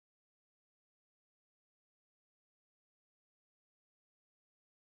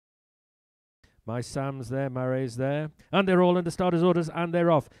My Sam's there, Murray's there. And they're all under starter's orders, and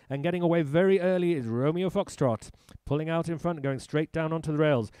they're off. And getting away very early is Romeo Foxtrot, pulling out in front, going straight down onto the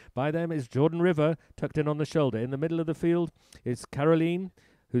rails. By them is Jordan River, tucked in on the shoulder. In the middle of the field is Caroline,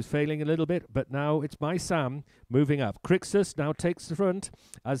 who's failing a little bit, but now it's My Sam moving up. Crixus now takes the front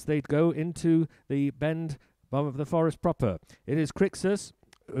as they go into the bend of the forest proper. It is Crixus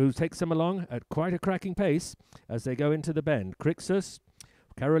who takes them along at quite a cracking pace as they go into the bend. Crixus,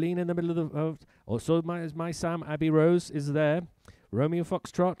 Caroline in the middle of the... also My Sam, Abbey Rose is there. Romeo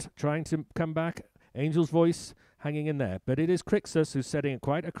Foxtrot trying to come back. Angel's Voice hanging in there. But it is Crixus who's setting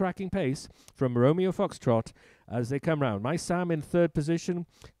quite a cracking pace from Romeo Foxtrot as they come round. My Sam in third position,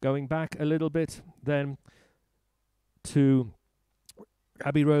 going back a little bit then to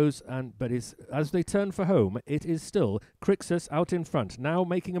Abbey Rose, but as they turn for home, it is still Crixus out in front. Now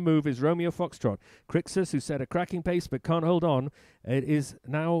making a move is Romeo Foxtrot. Crixus, who set a cracking pace but can't hold on. It is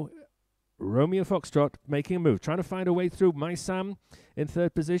now Romeo Foxtrot making a move, trying to find a way through. My Sam in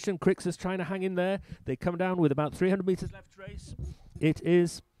third position. Crixus trying to hang in there. They come down with about 300 metres left to race. It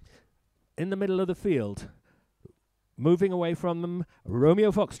is in the middle of the field. Moving away from them,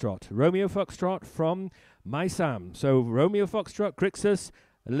 Romeo Foxtrot. Romeo Foxtrot from My Sam. So Romeo Foxtrot, Crixus,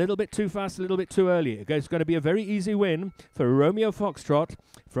 a little bit too fast, a little bit too early. It's going to be a very easy win for Romeo Foxtrot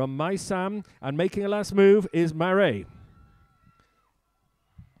from My Sam. And making a last move is Marais.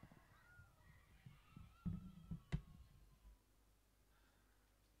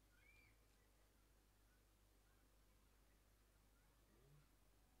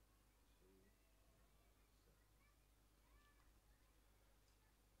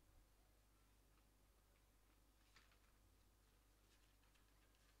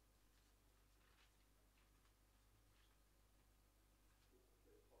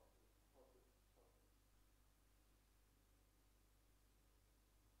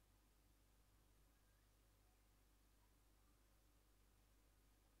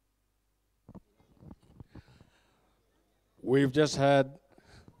 We've just had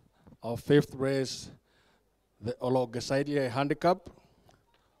our fifth race, the Olorgasalie Handicap,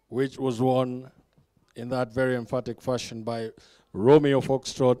 which was won in that very emphatic fashion by Romeo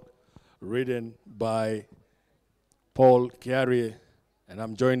Foxtrot, ridden by Paul Carrier, and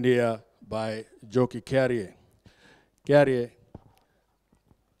I'm joined here by Jockey Carrier. Carrier,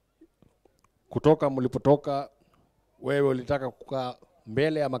 kutoka mlipotoka, wewe ulitaka kukaa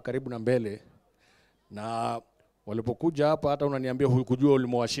mbele ama karibu na mbele, na walipokuja hapa hata unaniambia hukujua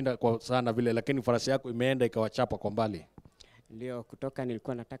ulimowashinda kwa sana vile, lakini farasi yako imeenda ikawachapa kwa mbali. Ndio, kutoka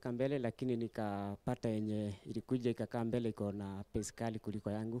nilikuwa nataka mbele, lakini nikapata yenye ilikuja ikakaa mbele, iko na pace kali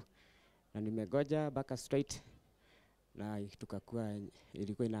kuliko yangu, na nimegoja baka straight na tukakuwa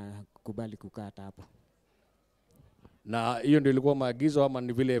ilikuwa inakubali kukaa hata hapo. Na hiyo ndio ilikuwa maagizo ama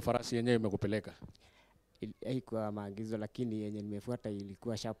ni vile farasi yenyewe imekupeleka? Haikuwa maagizo, lakini yenye nimefuata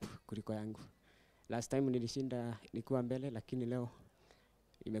ilikuwa sharp kuliko yangu. Last time nilishinda nilikuwa mbele, lakini leo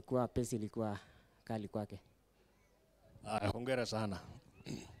imekuwa pace ilikuwa kali kwake. Hongera sana.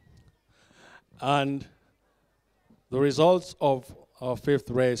 And the results of our fifth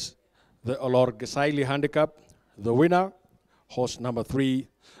race, the Olorgasalie Handicap, the winner, horse number 3,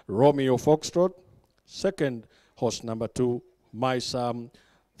 Romeo Foxtrot. Second, horse number 2, My Sam.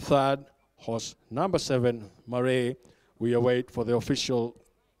 Third, horse number 7, Marais. We await for the official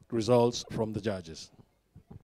results from the judges.